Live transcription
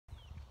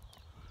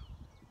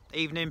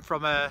evening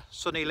from a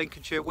sunny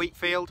Lincolnshire wheat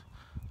field.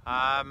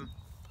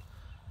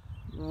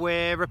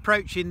 We're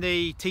approaching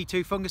the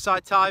T2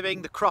 fungicide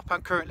timing. The crop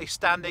I'm currently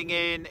standing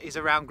in is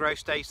around growth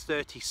stage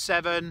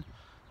 37.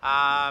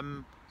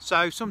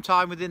 So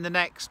sometime within the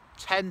next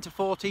 10 to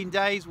 14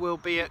 days we'll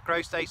be at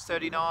growth stage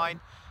 39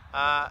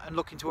 and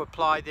looking to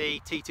apply the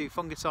T2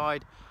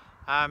 fungicide.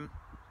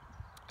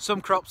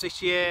 Some crops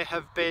this year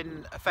have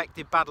been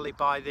affected badly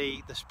by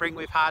the spring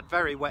we've had.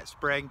 Very wet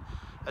spring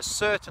has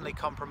certainly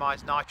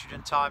compromised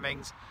nitrogen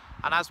timings,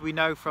 and as we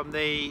know from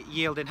the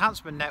yield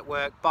enhancement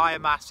network,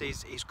 biomass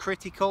is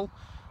critical,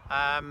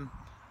 and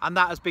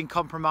that has been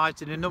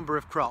compromised in a number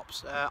of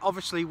crops.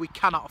 Obviously we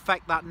cannot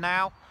affect that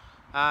now,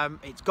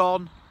 it's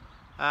gone.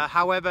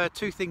 However,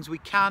 two things we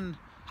can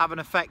have an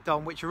effect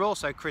on which are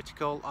also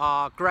critical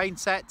are grain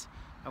set,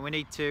 and we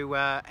need to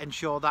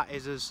ensure that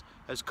is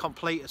as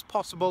complete as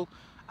possible.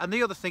 And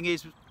the other thing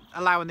is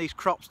allowing these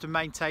crops to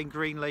maintain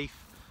green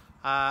leaf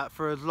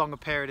for as long a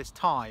period as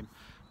time.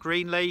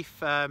 Green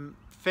leaf,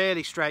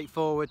 fairly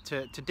straightforward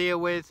to deal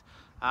with.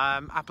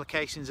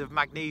 Applications of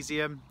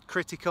magnesium,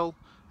 critical,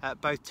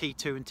 both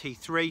T2 and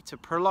T3 to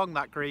prolong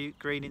that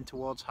greening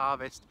towards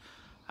harvest.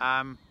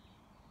 And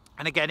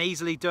again,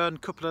 easily done,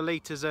 couple of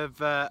litres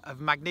of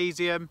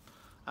magnesium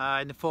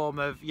in the form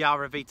of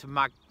Yara Vita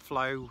Mag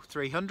Flow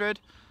 300.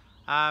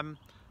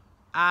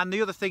 And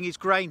the other thing is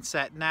grain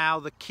set. Now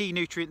the key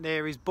nutrient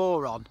there is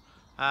boron,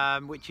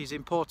 which is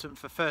important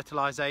for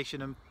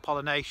fertilisation and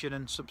pollination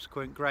and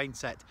subsequent grain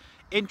set.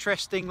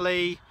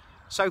 Interestingly,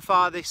 so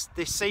far this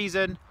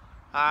season,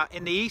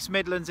 in the East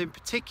Midlands in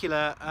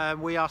particular,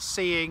 we are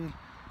seeing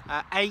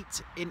 8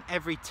 in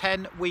every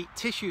 10 wheat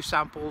tissue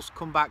samples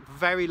come back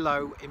very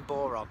low in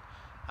boron.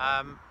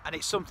 And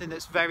it's something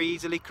that's very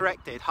easily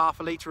corrected. Half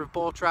a litre of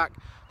Bortrac,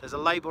 there's a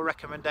label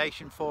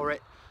recommendation for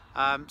it,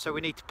 so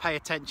we need to pay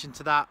attention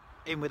to that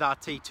in with our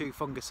T2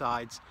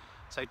 fungicides.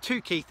 So two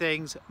key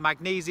things,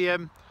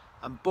 magnesium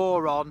and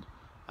boron.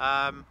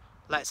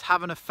 Let's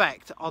have an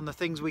effect on the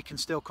things we can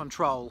still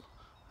control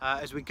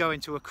as we go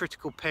into a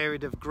critical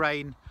period of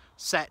grain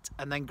set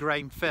and then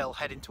grain fill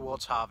heading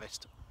towards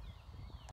harvest.